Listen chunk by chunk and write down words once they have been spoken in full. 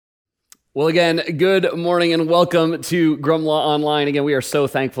Well, again, good morning and welcome to Grumlaw Online. Again, we are so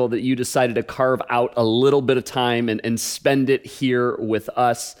thankful that you decided to carve out a little bit of time and spend it here with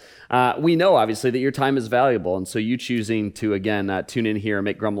us. We know, obviously, that your time is valuable, and so you choosing to, again, tune in here and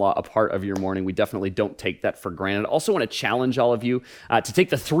make Grumlaw a part of your morning, we definitely don't take that for granted. Also want to challenge all of you to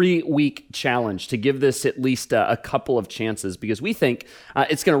take the 3-week challenge, to give this at least a couple of chances, because we think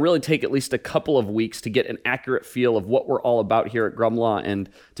it's going to really take at least a couple of weeks to get an accurate feel of what we're all about here at Grumlaw. And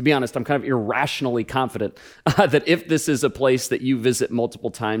to be honest, I'm kind of irrationally confident that if this is a place that you visit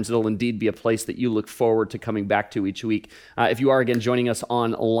multiple times, it'll indeed be a place that you look forward to coming back to each week. If you are, again, joining us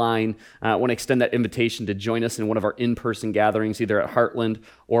online, I want to extend that invitation to join us in one of our in-person gatherings, either at Heartland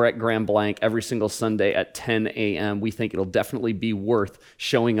or at Grand Blanc, every single Sunday at 10 a.m. We think it'll definitely be worth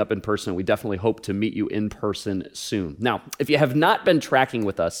showing up in person. We definitely hope to meet you in person soon. Now, if you have not been tracking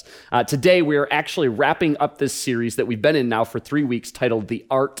with us, today we are actually wrapping up this series that we've been in now for 3 weeks, titled The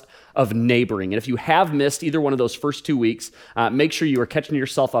Art of Neighboring. And if you have missed either one of those first 2 weeks, make sure you are catching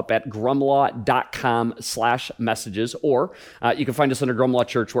yourself up at grumlaw.com/messages, or you can find us under Grumlaw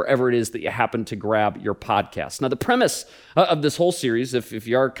Church wherever it is that you happen to grab your podcast. Now, the premise of this whole series, if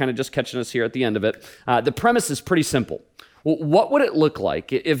you are kind of just catching us here at the end of it, the premise is pretty simple. Well, what would it look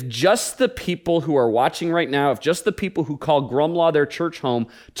like if just the people who are watching right now, if just the people who call Grumlaw their church home,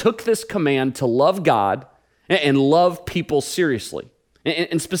 took this command to love God and love people seriously?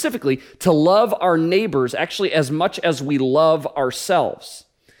 And specifically, to love our neighbors actually as much as we love ourselves.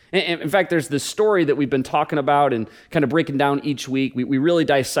 And in fact, there's this story that we've been talking about and kind of breaking down each week. We really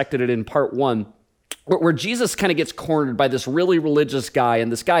dissected it in part 1, where Jesus kind of gets cornered by this really religious guy.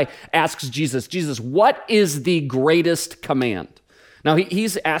 And this guy asks Jesus, what is the greatest command? Now,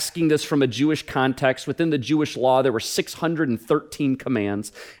 he's asking this from a Jewish context. Within the Jewish law, there were 613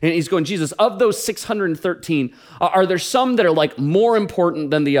 commands. And he's going, Jesus, of those 613, are there some that are like more important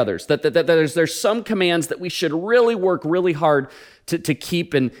than the others? That there's some commands that we should really work really hard to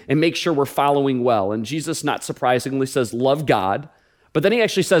keep and make sure we're following well. And Jesus, not surprisingly, says, love God. But then he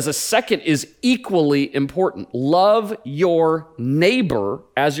actually says a second is equally important. Love your neighbor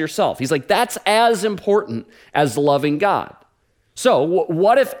as yourself. He's like, that's as important as loving God. So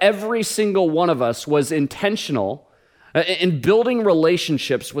what if every single one of us was intentional in building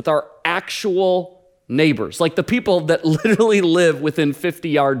relationships with our actual neighbors, like the people that literally live within 50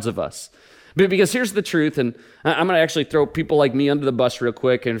 yards of us? Because here's the truth, and I'm going to actually throw people like me under the bus real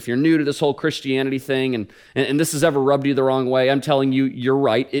quick, and if you're new to this whole Christianity thing and this has ever rubbed you the wrong way, I'm telling you, you're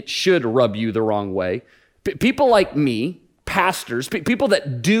right. It should rub you the wrong way. People like me, pastors, people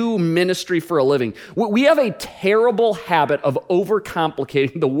that do ministry for a living, we have a terrible habit of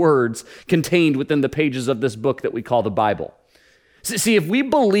overcomplicating the words contained within the pages of this book that we call the Bible. See, if we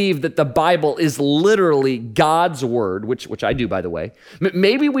believe that the Bible is literally God's word, which I do, by the way,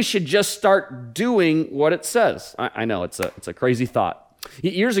 maybe we should just start doing what it says. I know, it's a crazy thought.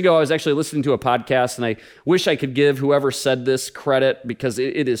 Years ago, I was actually listening to a podcast, and I wish I could give whoever said this credit because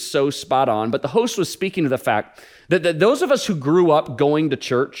it is so spot on. But the host was speaking to the fact that those of us who grew up going to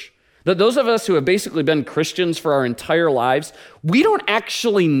church, that those of us who have basically been Christians for our entire lives, we don't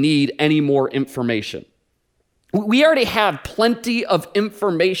actually need any more information. We already have plenty of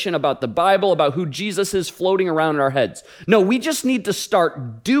information about the Bible, about who Jesus is floating around in our heads. No, we just need to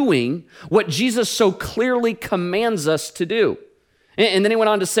start doing what Jesus so clearly commands us to do. And then he went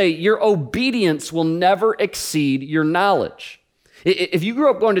on to say, your obedience will never exceed your knowledge. If you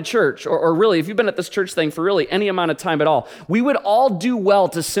grew up going to church, or really, if you've been at this church thing for really any amount of time at all, we would all do well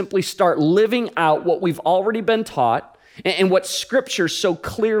to simply start living out what we've already been taught and what Scripture so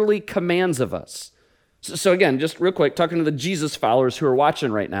clearly commands of us. So again, just real quick, talking to the Jesus followers who are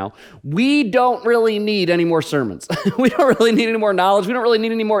watching right now, we don't really need any more sermons. We don't really need any more knowledge. We don't really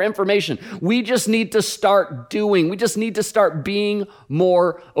need any more information. We just need to start doing. We just need to start being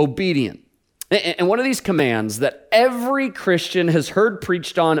more obedient. And one of these commands that every Christian has heard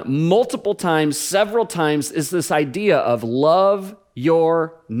preached on multiple times, several times, is this idea of love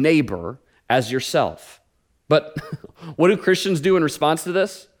your neighbor as yourself. But what do Christians do in response to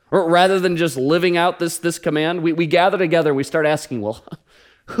this? Or rather than just living out this command, we gather together and we start asking, well,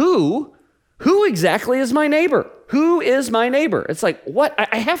 who exactly is my neighbor? Who is my neighbor? It's like, what?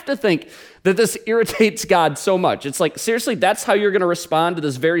 I have to think that this irritates God so much. It's like, seriously, that's how you're going to respond to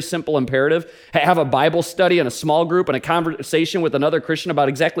this very simple imperative? Have a Bible study and a small group and a conversation with another Christian about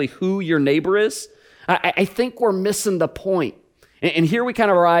exactly who your neighbor is? I think we're missing the point. And here we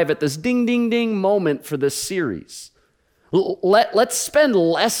kind of arrive at this ding, ding, ding moment for this series. Let's spend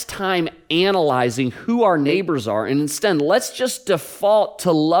less time analyzing who our neighbors are, and instead, let's just default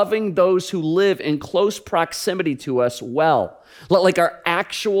to loving those who live in close proximity to us well. like our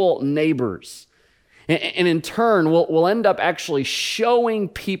actual neighbors. And in turn, we'll end up actually showing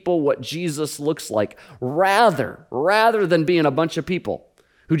people what Jesus looks like rather than being a bunch of people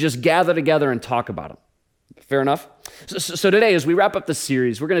who just gather together and talk about him. Fair enough? So today, as we wrap up the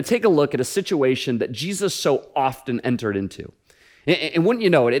series, we're going to take a look at a situation that Jesus so often entered into. And wouldn't you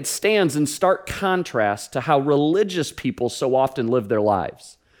know it, it stands in stark contrast to how religious people so often live their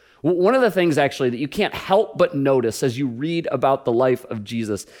lives. One of the things actually that you can't help but notice as you read about the life of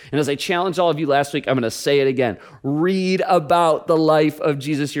Jesus, and as I challenged all of you last week, I'm going to say it again. Read about the life of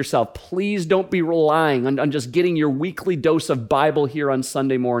Jesus yourself. Please don't be relying on just getting your weekly dose of Bible here on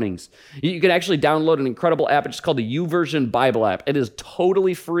Sunday mornings. You can actually download an incredible app. It's called the YouVersion Bible app. It is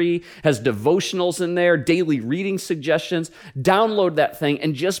totally free, has devotionals in there, daily reading suggestions. Download that thing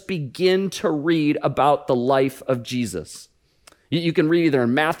and just begin to read about the life of Jesus. You can read either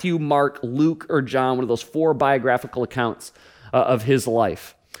in Matthew, Mark, Luke, or John, one of those 4 biographical accounts of his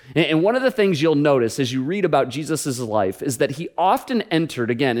life. And one of the things you'll notice as you read about Jesus' life is that he often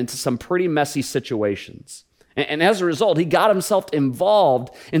entered, again, into some pretty messy situations. And as a result, he got himself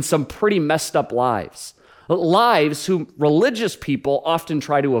involved in some pretty messed up lives whom religious people often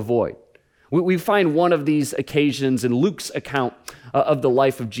try to avoid. We find one of these occasions in Luke's account of the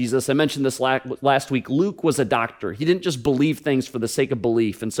life of Jesus. I mentioned this last week. Luke was a doctor. He didn't just believe things for the sake of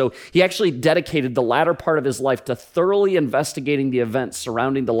belief. And so he actually dedicated the latter part of his life to thoroughly investigating the events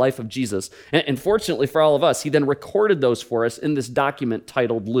surrounding the life of Jesus. And fortunately for all of us, he then recorded those for us in this document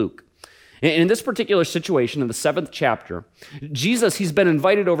titled Luke. And in this particular situation, in the 7th chapter, Jesus, he's been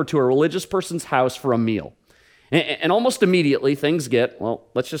invited over to a religious person's house for a meal. And almost immediately, things get, well,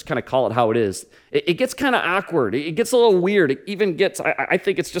 let's just kind of call it how it is. It gets kind of awkward. It gets a little weird. It even gets, I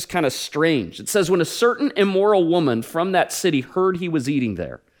think it's just kind of strange. It says, when a certain immoral woman from that city heard he was eating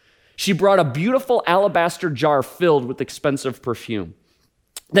there, she brought a beautiful alabaster jar filled with expensive perfume.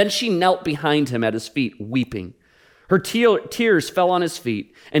 Then she knelt behind him at his feet, weeping. Her tears fell on his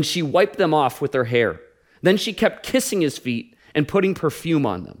feet, and she wiped them off with her hair. Then she kept kissing his feet and putting perfume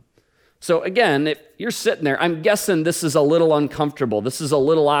on them. So again, if you're sitting there, I'm guessing this is a little uncomfortable. This is a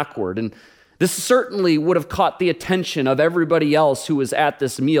little awkward. And this certainly would have caught the attention of everybody else who was at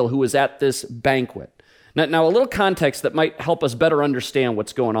this meal, who was at this banquet. Now, a little context that might help us better understand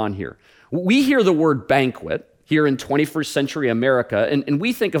what's going on here. We hear the word banquet here in 21st century America, and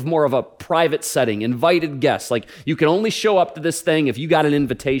we think of more of a private setting, invited guests, like you can only show up to this thing if you got an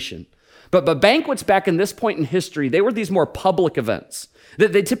invitation. But banquets back in this point in history, they were these more public events.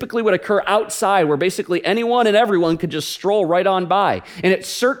 They typically would occur outside where basically anyone and everyone could just stroll right on by. And it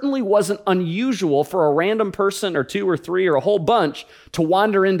certainly wasn't unusual for a random person or 2 or 3 or a whole bunch to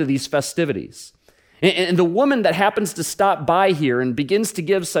wander into these festivities. And the woman that happens to stop by here and begins to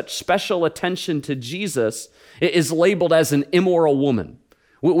give such special attention to Jesus is labeled as an immoral woman,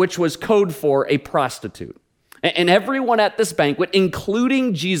 which was code for a prostitute. And everyone at this banquet,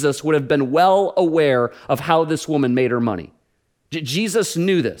 including Jesus, would have been well aware of how this woman made her money. Jesus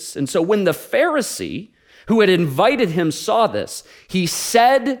knew this. And so when the Pharisee who had invited him saw this, he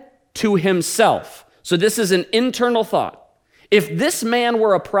said to himself, so this is an internal thought, if this man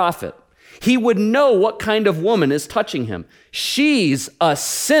were a prophet, he would know what kind of woman is touching him. She's a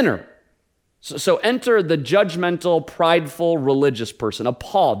sinner. So enter the judgmental, prideful, religious person,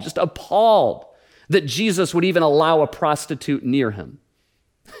 appalled, just appalled that Jesus would even allow a prostitute near him.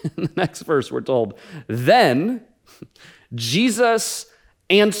 In the next verse, we're told, then Jesus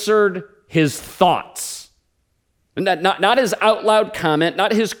answered his thoughts. And not his out loud comment,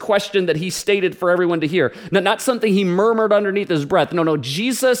 not his question that he stated for everyone to hear, not something he murmured underneath his breath. No,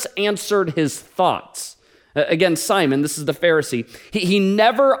 Jesus answered his thoughts. Again, Simon, this is the Pharisee, he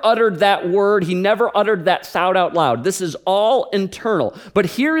never uttered that word. He never uttered that thought out loud. This is all internal. But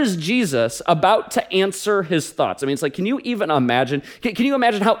here is Jesus about to answer his thoughts. I mean, it's like, can you even imagine? Can you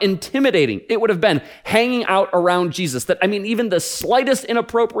imagine how intimidating it would have been hanging out around Jesus? That, I mean, even the slightest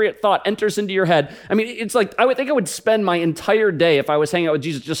inappropriate thought enters into your head. I mean, it's like, I would think I would spend my entire day if I was hanging out with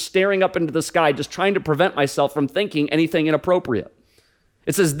Jesus, just staring up into the sky, just trying to prevent myself from thinking anything inappropriate.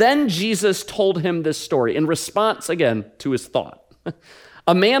 It says, then Jesus told him this story in response, again, to his thought.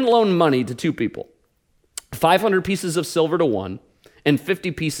 A man loaned money to 2 people, 500 pieces of silver to one and 50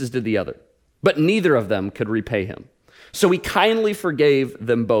 pieces to the other, but neither of them could repay him. So he kindly forgave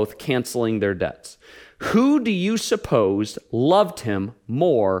them both, canceling their debts. Who do you suppose loved him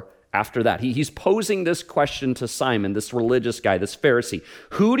more after that? He's posing this question to Simon, this religious guy, this Pharisee.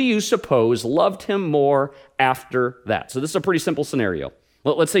 Who do you suppose loved him more after that? So this is a pretty simple scenario.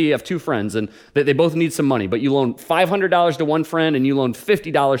 Well, let's say you have 2 friends and they both need some money, but you loan $500 to one friend and you loan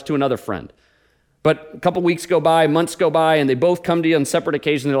 $50 to another friend. But a couple weeks go by, months go by, and they both come to you on separate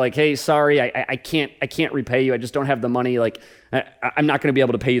occasions. They're like, hey, sorry, I can't repay you. I just don't have the money. Like, I'm not going to be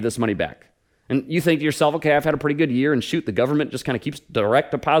able to pay you this money back. And you think to yourself, okay, I've had a pretty good year, and shoot, the government just kind of keeps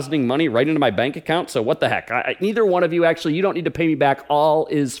direct depositing money right into my bank account, so what the heck? Neither one of you actually, you don't need to pay me back. All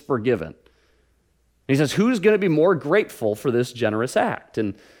is forgiven. And he says, who's going to be more grateful for this generous act?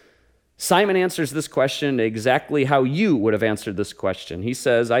 And Simon answers this question exactly how you would have answered this question. He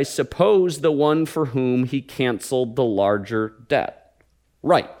says, I suppose the one for whom he canceled the larger debt.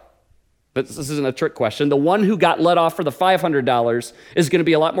 Right. But this isn't a trick question. The one who got let off for the $500 is going to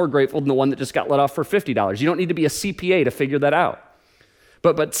be a lot more grateful than the one that just got let off for $50. You don't need to be a CPA to figure that out.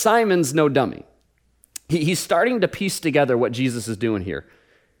 But Simon's no dummy. He's starting to piece together what Jesus is doing here.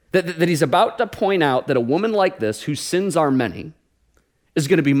 That he's about to point out that a woman like this, whose sins are many, is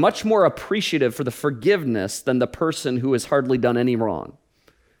going to be much more appreciative for the forgiveness than the person who has hardly done any wrong.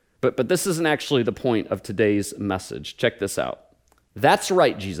 But this isn't actually the point of today's message. Check this out. That's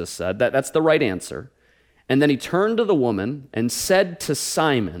right, Jesus said. That's the right answer. And then he turned to the woman and said to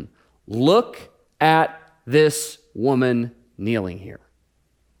Simon, look at this woman kneeling here.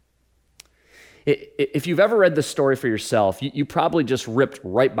 If you've ever read this story for yourself, you probably just ripped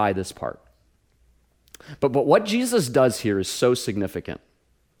right by this part. But what Jesus does here is so significant.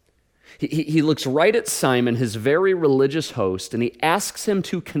 He looks right at Simon, his very religious host, and he asks him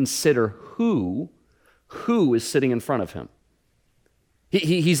to consider who is sitting in front of him.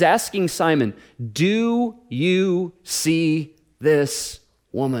 He's asking Simon, do you see this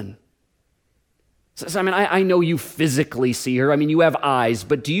woman? Simon, I know you physically see her. I mean, you have eyes,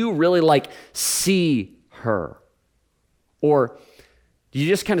 but do you really see her? Or do you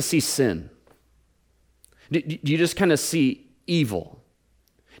just kind of see sin? Do you just kind of see evil?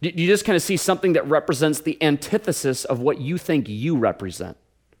 Do you just kind of see something that represents the antithesis of what you think you represent?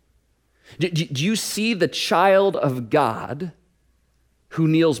 Do you see the child of God who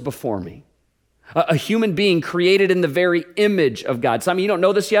kneels before me? A human being created in the very image of God. Simon, you don't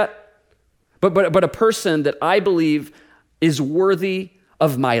know this yet, but a person that I believe is worthy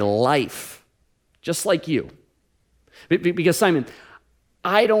of my life, just like you. Because Simon,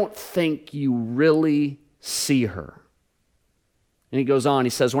 I don't think you really see her. And he goes on, he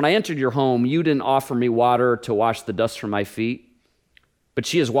says, when I entered your home, you didn't offer me water to wash the dust from my feet, but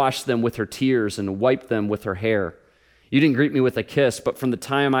she has washed them with her tears and wiped them with her hair. You didn't greet me with a kiss, but from the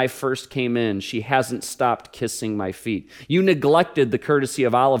time I first came in, she hasn't stopped kissing my feet. You neglected the courtesy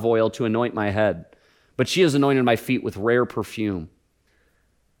of olive oil to anoint my head, but she has anointed my feet with rare perfume.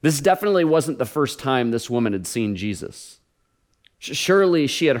 This definitely wasn't the first time this woman had seen Jesus. Surely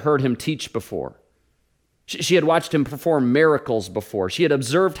she had heard him teach before. She had watched him perform miracles before. She had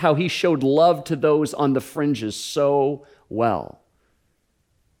observed how he showed love to those on the fringes so well.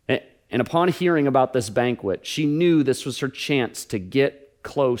 And upon hearing about this banquet, she knew this was her chance to get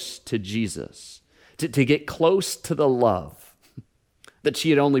close to Jesus, to get close to the love that she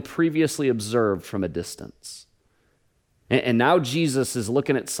had only previously observed from a distance. And now Jesus is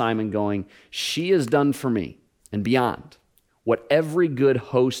looking at Simon going, she has done for me and beyond what every good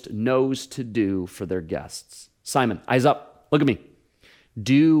host knows to do for their guests. Simon, eyes up, look at me.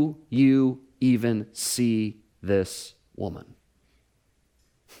 Do you even see this woman?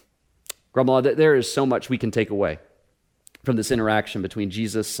 Grumlaw, there is so much we can take away from this interaction between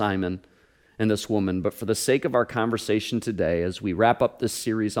Jesus, Simon, and this woman. But for the sake of our conversation today, as we wrap up this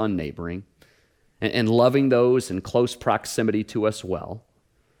series on neighboring and loving those in close proximity to us well,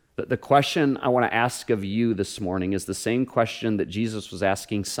 the question I want to ask of you this morning is the same question that Jesus was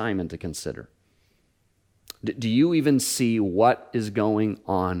asking Simon to consider. Do you even see what is going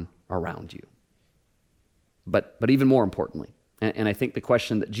on around you? But even more importantly, and I think the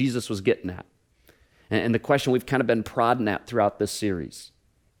question that Jesus was getting at, and the question we've kind of been prodding at throughout this series,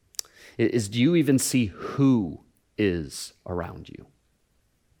 is do you even see who is around you?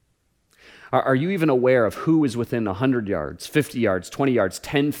 Are you even aware of who is within 100 yards, 50 yards, 20 yards,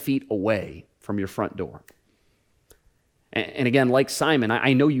 10 feet away from your front door? And again, like Simon,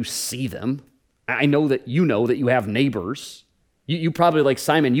 I know you see them. I know that you have neighbors. You probably, like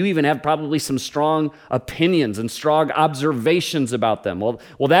Simon, you even have probably some strong opinions and strong observations about them. Well,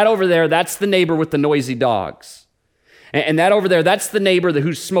 that over there, that's the neighbor with the noisy dogs. And that over there, that's the neighbor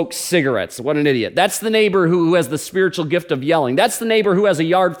who smokes cigarettes. What an idiot. That's the neighbor who has the spiritual gift of yelling. That's the neighbor who has a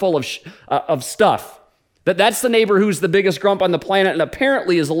yard full of stuff. That's the neighbor who's the biggest grump on the planet and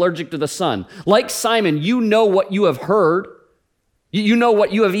apparently is allergic to the sun. Like Simon, you know what you have heard. You know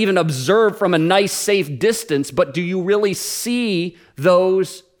what you have even observed from a nice, safe distance, but do you really see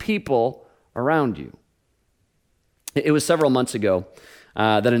those people around you? It was several months ago.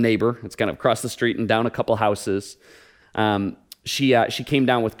 that a neighbor, it's kind of across the street and down a couple houses, she came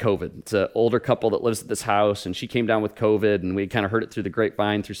down with COVID. It's an older couple that lives at this house, and she came down with COVID, and we kind of heard it through the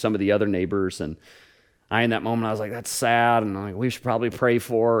grapevine through some of the other neighbors. And in that moment, I was like, that's sad, and I'm like, we should probably pray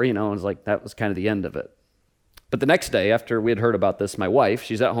for her, and it was like, that was kind of the end of it. But the next day, after we had heard about this, my wife,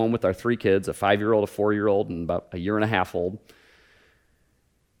 she's at home with our 3 kids, a 5-year-old, a 4-year-old, and about a 1.5 years old.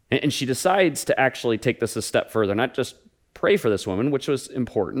 And she decides to actually take this a step further, not just pray for this woman, which was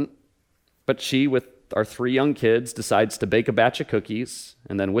important, but she, with our 3 young kids, decides to bake a batch of cookies.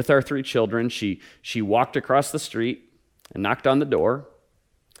 And then with our 3 children, she walked across the street and knocked on the door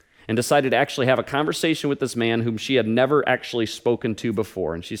and decided to actually have a conversation with this man whom she had never actually spoken to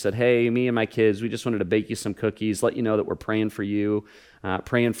before. And she said, hey, me and my kids, we just wanted to bake you some cookies, let you know that we're praying for you,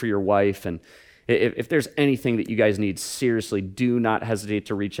 praying for your wife. And if there's anything that you guys need, seriously, do not hesitate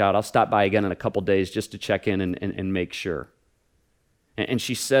to reach out. I'll stop by again in a couple days just to check in and make sure. And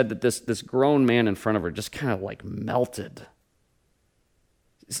she said that this grown man in front of her just kind of like melted.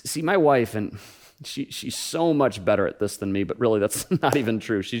 See, my wife, and she's so much better at this than me, but really that's not even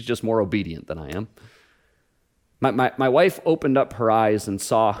true. She's just more obedient than I am. My wife opened up her eyes and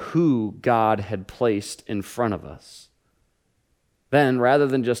saw who God had placed in front of us. Then, rather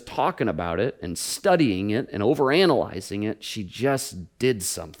than just talking about it and studying it and overanalyzing it, she just did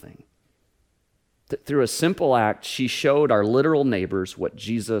something. Through a simple act, she showed our literal neighbors what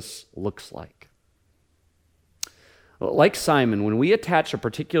Jesus looks like. Like Simon, when we attach a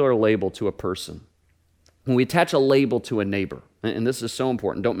particular label to a person, when we attach a label to a neighbor, and this is so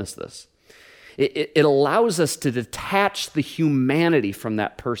important, don't miss this, it allows us to detach the humanity from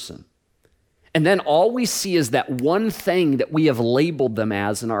that person. And then all we see is that one thing that we have labeled them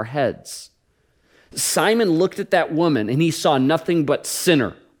as in our heads. Simon looked at that woman and he saw nothing but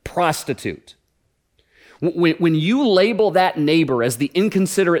sinner, prostitute. When you label that neighbor as the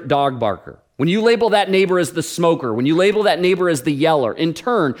inconsiderate dog barker, when you label that neighbor as the smoker, when you label that neighbor as the yeller, in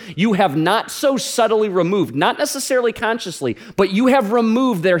turn, you have not so subtly removed, not necessarily consciously, but you have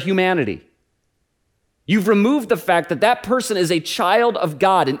removed their humanity. You've removed the fact that that person is a child of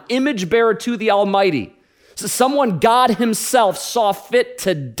God, an image bearer to the Almighty, so someone God himself saw fit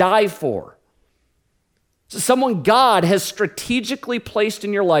to die for. So someone God has strategically placed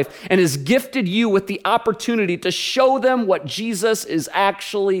in your life and has gifted you with the opportunity to show them what Jesus is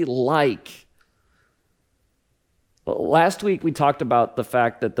actually like. Well, last week we talked about the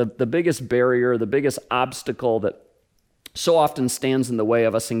fact that the biggest barrier, the biggest obstacle that so often stands in the way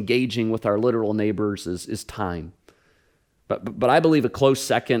of us engaging with our literal neighbors is time. But I believe a close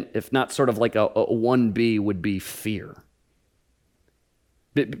second, if not sort of like a 1B, would be fear.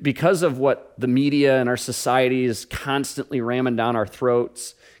 Because of what the media and our society is constantly ramming down our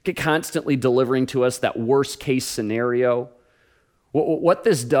throats, constantly delivering to us that worst case scenario, what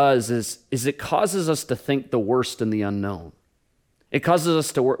this does is it causes us to think the worst in the unknown. It causes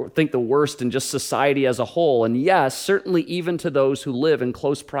us to think the worst in just society as a whole, and yes, certainly even to those who live in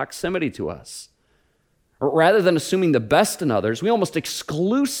close proximity to us. Rather than assuming the best in others, we almost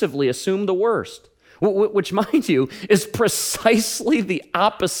exclusively assume the worst. Which, mind you, is precisely the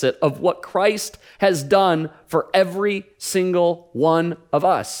opposite of what Christ has done for every single one of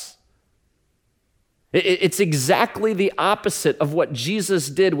us. It's exactly the opposite of what Jesus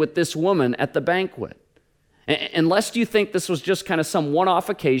did with this woman at the banquet. Unless you think this was just kind of some one-off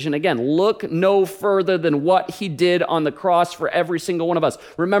occasion, again, look no further than what he did on the cross for every single one of us.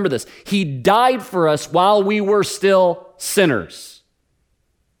 Remember this, he died for us while we were still sinners,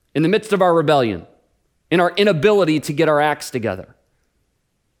 in the midst of our rebellion, in our inability to get our acts together.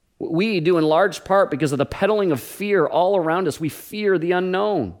 We do in large part because of the peddling of fear all around us. We fear the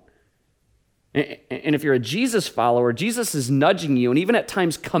unknown. And if you're a Jesus follower, Jesus is nudging you and even at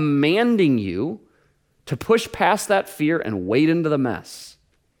times commanding you to push past that fear and wade into the mess.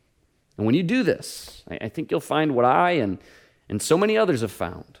 And when you do this, I think you'll find what I and so many others have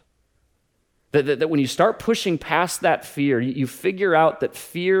found. That when you start pushing past that fear, you figure out that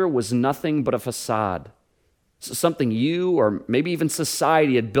fear was nothing but a facade. Something you or maybe even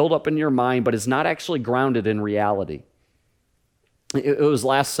society had built up in your mind, but is not actually grounded in reality. It was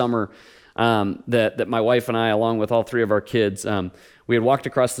last summer that my wife and I, along with all 3 of our kids, we had walked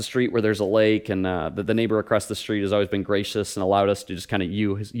across the street where there's a lake, and the neighbor across the street has always been gracious and allowed us to just kind of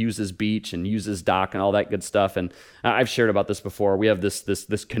use his beach and use his dock and all that good stuff. And I've shared about this before. We have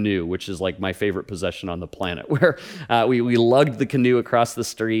this canoe, which is like my favorite possession on the planet, where we lugged the canoe across the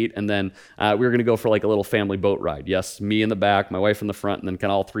street, and then we were going to go for like a little family boat ride. Yes, me in the back, my wife in the front, and then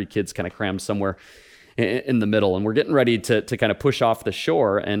kind of all 3 kids kind of crammed somewhere in the middle. And we're getting ready to kind of push off the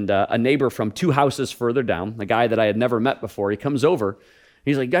shore, and a neighbor from 2 houses further down, a guy that I had never met before, he comes over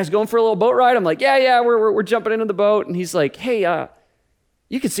He's like, guys going for a little boat ride? I'm like, yeah, we're jumping into the boat. And he's like, hey,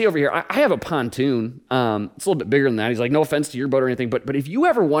 you can see over here, I have a pontoon. It's a little bit bigger than that. He's like, no offense to your boat or anything, but if you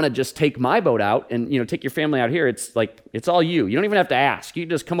ever want to just take my boat out and, take your family out here, it's like, it's all you. You don't even have to ask. You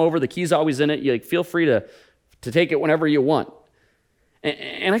just come over. The key's always in it. You feel free to take it whenever you want.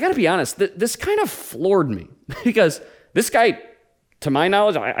 And I got to be honest, this kind of floored me because this guy, to my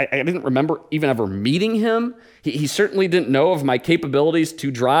knowledge, I didn't remember even ever meeting him. He certainly didn't know of my capabilities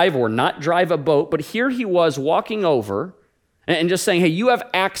to drive or not drive a boat, but here he was walking over and just saying, hey, you have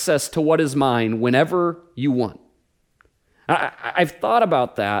access to what is mine whenever you want. I've thought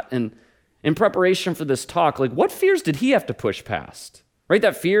about that, and in preparation for this talk, like what fears did he have to push past? Right?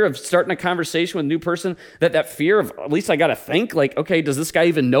 That fear of starting a conversation with a new person, that fear of, at least I got to think, like, okay, does this guy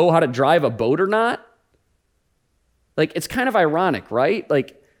even know how to drive a boat or not? Like, it's kind of ironic, right?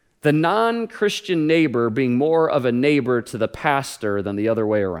 Like, the non-Christian neighbor being more of a neighbor to the pastor than the other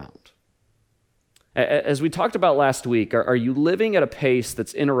way around. As we talked about last week, are you living at a pace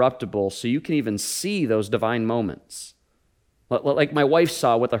that's interruptible so you can even see those divine moments? Like my wife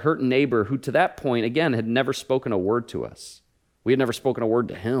saw with a hurting neighbor who to that point, again, had never spoken a word to us. We had never spoken a word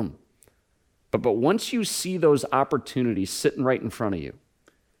to him. But once you see those opportunities sitting right in front of you,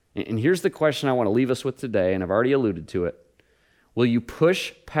 and here's the question I want to leave us with today, and I've already alluded to it. Will you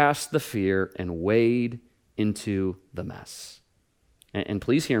push past the fear and wade into the mess? And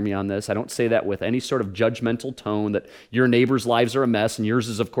please hear me on this. I don't say that with any sort of judgmental tone that your neighbor's lives are a mess and yours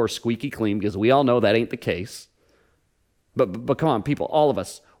is, of course, squeaky clean, because we all know that ain't the case. But come on, people, all of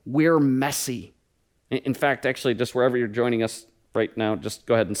us, we're messy. In fact, actually, just wherever you're joining us right now, just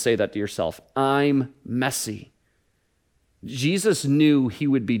go ahead and say that to yourself. I'm messy. Jesus knew he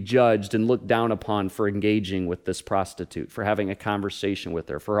would be judged and looked down upon for engaging with this prostitute, for having a conversation with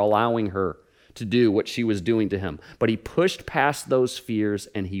her, for allowing her to do what she was doing to him. But he pushed past those fears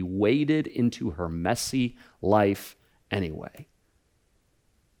and he waded into her messy life anyway.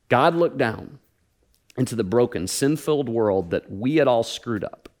 God looked down into the broken, sin-filled world that we had all screwed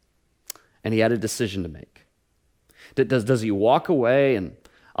up, and he had a decision to make. Does he walk away and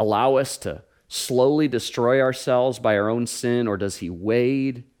allow us to slowly destroy ourselves by our own sin, or does he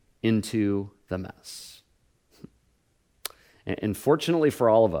wade into the mess? And fortunately for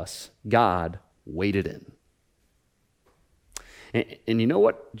all of us, God waded in. And you know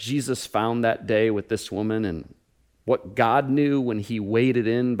what Jesus found that day with this woman, and what God knew when he waded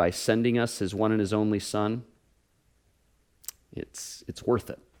in by sending us his one and his only son? It's worth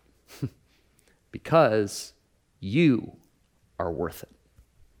it. Because you are worth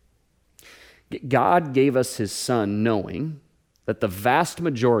it. God gave us his son knowing that the vast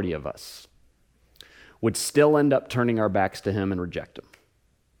majority of us would still end up turning our backs to him and reject him.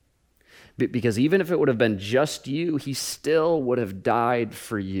 Because even if it would have been just you, he still would have died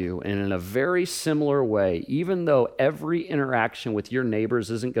for you. And in a very similar way, even though every interaction with your neighbors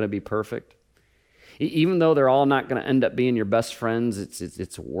isn't going to be perfect, even though they're all not going to end up being your best friends,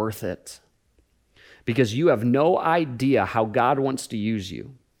 it's worth it. Because you have no idea how God wants to use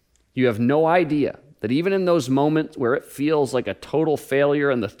you. You have no idea that even in those moments where it feels like a total failure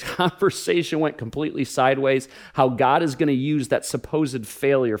and the conversation went completely sideways, how God is going to use that supposed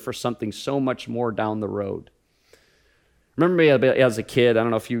failure for something so much more down the road. Remember me as a kid, I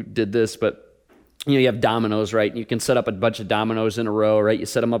don't know if you did this, but you have dominoes, right? And you can set up a bunch of dominoes in a row, right? You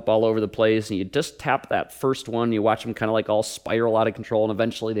set them up all over the place, and you just tap that first one, you watch them kind of like all spiral out of control, and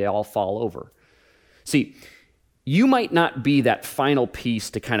eventually they all fall over. See, you might not be that final piece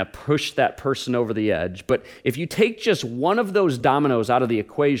to kind of push that person over the edge, but if you take just one of those dominoes out of the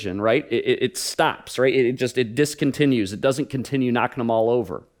equation, right, it stops, right? It discontinues. It doesn't continue knocking them all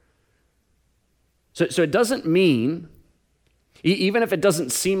over. So it doesn't mean, even if it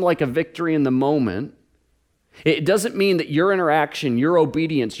doesn't seem like a victory in the moment, it doesn't mean that your interaction, your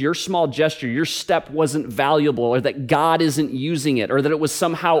obedience, your small gesture, your step wasn't valuable, or that God isn't using it, or that it was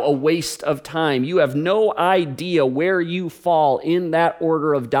somehow a waste of time. You have no idea where you fall in that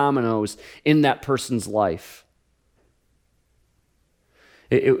order of dominoes in that person's life.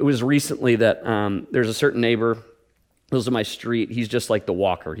 It was recently that there's a certain neighbor, lives on my street. He's just like the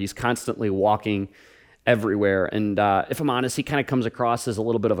walker. He's constantly walking everywhere. And if I'm honest, he kind of comes across as a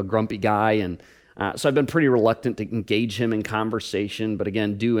little bit of a grumpy guy, and so I've been pretty reluctant to engage him in conversation, but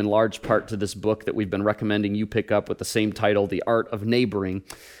again, due in large part to this book that we've been recommending you pick up with the same title, The Art of Neighboring.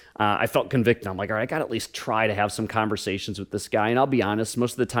 I felt convicted. I'm like, all right, I got to at least try to have some conversations with this guy. And I'll be honest,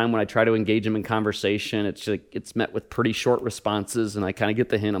 most of the time when I try to engage him in conversation, it's met with pretty short responses. And I kind of get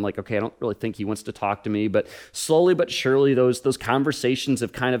the hint. I'm like, okay, I don't really think he wants to talk to me. But slowly but surely, those conversations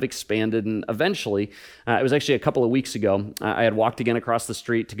have kind of expanded. And eventually, it was actually a couple of weeks ago, I had walked again across the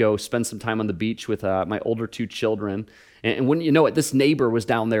street to go spend some time on the beach with my older two children. And wouldn't you know it, this neighbor was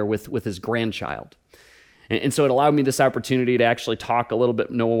down there with his grandchild. And so it allowed me this opportunity to actually talk a little bit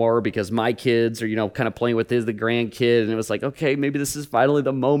more because my kids are, kind of playing with the grandkid. And it was like, okay, maybe this is finally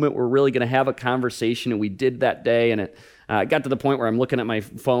the moment we're really going to have a conversation. And we did that day. And it got to the point where I'm looking at my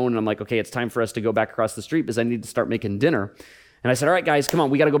phone and I'm like, okay, it's time for us to go back across the street because I need to start making dinner. And I said, all right, guys, come on,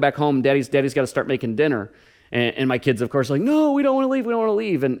 we got to go back home. Daddy's got to start making dinner. And my kids, of course, are like, no, we don't want to leave. We don't want to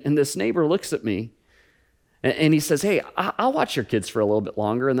leave. And this neighbor looks at me. And he says, hey, I'll watch your kids for a little bit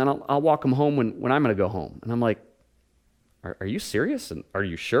longer, and then I'll walk them home when I'm going to go home. And I'm like, are you serious? And are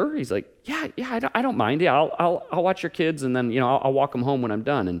you sure? He's like, yeah, I don't mind. Yeah, I'll watch your kids, and then I'll walk them home when I'm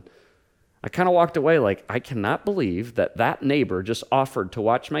done. And I kind of walked away like, I cannot believe that neighbor just offered to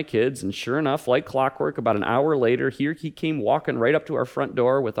watch my kids. And sure enough, like clockwork, about an hour later, here he came walking right up to our front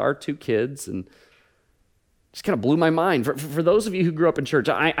door with our two kids, and just kind of blew my mind. For those of you who grew up in church,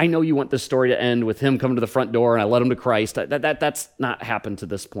 I know you want this story to end with him coming to the front door and I led him to Christ. That's not happened to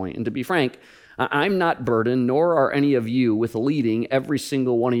this point. And to be frank, I'm not burdened, nor are any of you, with leading every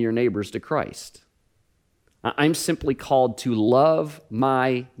single one of your neighbors to Christ. I'm simply called to love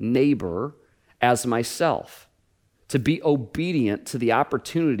my neighbor as myself, to be obedient to the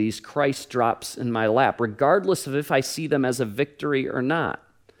opportunities Christ drops in my lap, regardless of if I see them as a victory or not.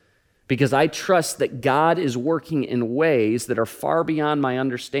 Because I trust that God is working in ways that are far beyond my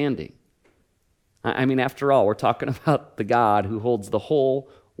understanding. I mean, after all, we're talking about the God who holds the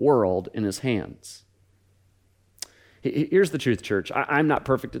whole world in his hands. Here's the truth, church. I'm not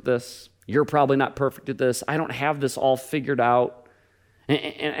perfect at this. You're probably not perfect at this. I don't have this all figured out.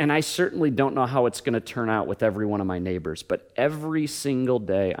 And I certainly don't know how it's going to turn out with every one of my neighbors. But every single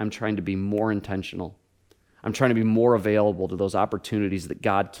day, I'm trying to be more intentional. I'm trying to be more available to those opportunities that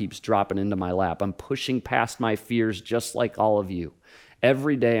God keeps dropping into my lap. I'm pushing past my fears just like all of you.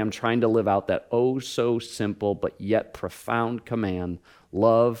 Every day I'm trying to live out that oh so simple but yet profound command,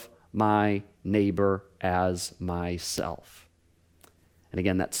 love my neighbor as myself. And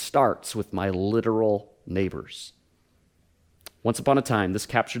again, that starts with my literal neighbors. Once upon a time, this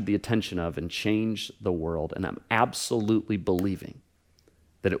captured the attention of and changed the world, and I'm absolutely believing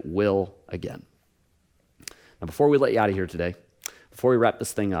that it will again. Now, before we let you out of here today, before we wrap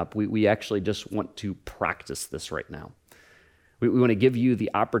this thing up, we actually just want to practice this right now. We want to give you the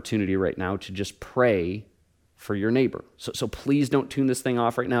opportunity right now to just pray for your neighbor. So please don't tune this thing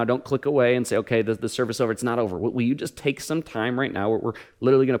off right now. Don't click away and say, okay, the service over. It's not over. Will you just take some time right now? We're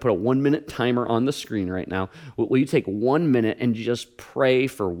literally going to put a 1-minute timer on the screen right now. Will you take 1 minute and just pray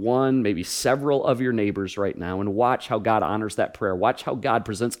for one, maybe several of your neighbors right now, and watch how God honors that prayer. Watch how God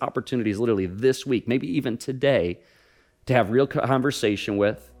presents opportunities literally this week, maybe even today, to have real conversation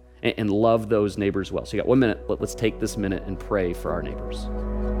with and love those neighbors well. So you got 1 minute. Let's take this minute and pray for our neighbors.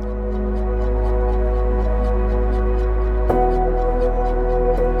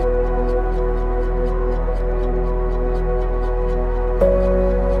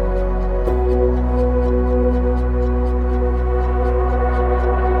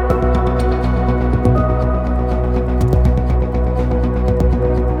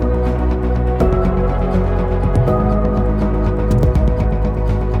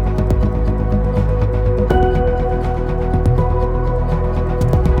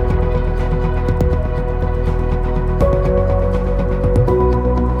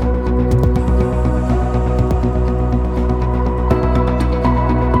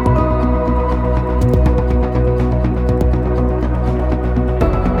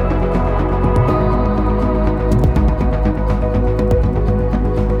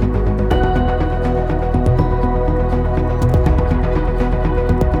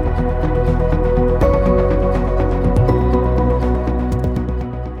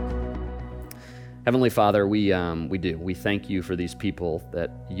 Heavenly Father, we thank you for these people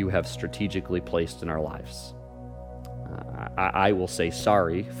that you have strategically placed in our lives. I will say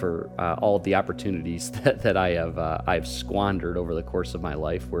sorry for all of the opportunities that I've squandered over the course of my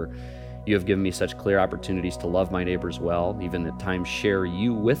life, where you have given me such clear opportunities to love my neighbors well, even at times share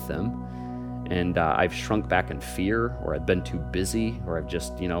you with them. And I've shrunk back in fear, or I've been too busy, or I've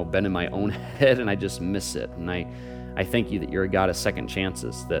just been in my own head and I just miss it. And I thank you that you're a God of second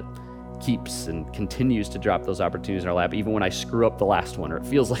chances, that keeps and continues to drop those opportunities in our lap, even when I screw up the last one, or it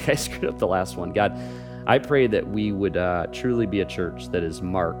feels like I screwed up the last one. God, I pray that we would truly be a church that is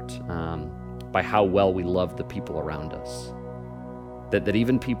marked by how well we love the people around us. That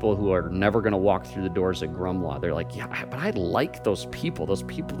even people who are never going to walk through the doors at Grumlaw, they're like, yeah, but I like those people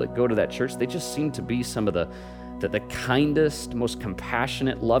that go to that church. They just seem to be some of the kindest, most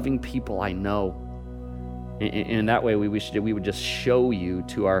compassionate, loving people I know. And in that way, we would just show you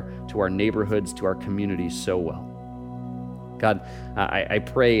to our neighborhoods, to our communities so well. God, I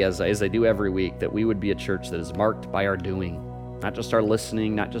pray as I do every week that we would be a church that is marked by our doing, not just our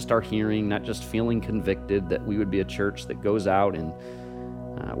listening, not just our hearing, not just feeling convicted, that we would be a church that goes out and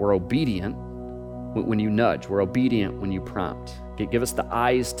we're obedient when you nudge. We're obedient when you prompt. Give us the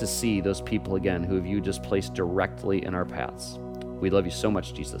eyes to see those people again who you just placed directly in our paths. We love you so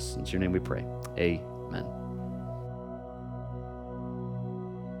much, Jesus. In your name we pray. Amen.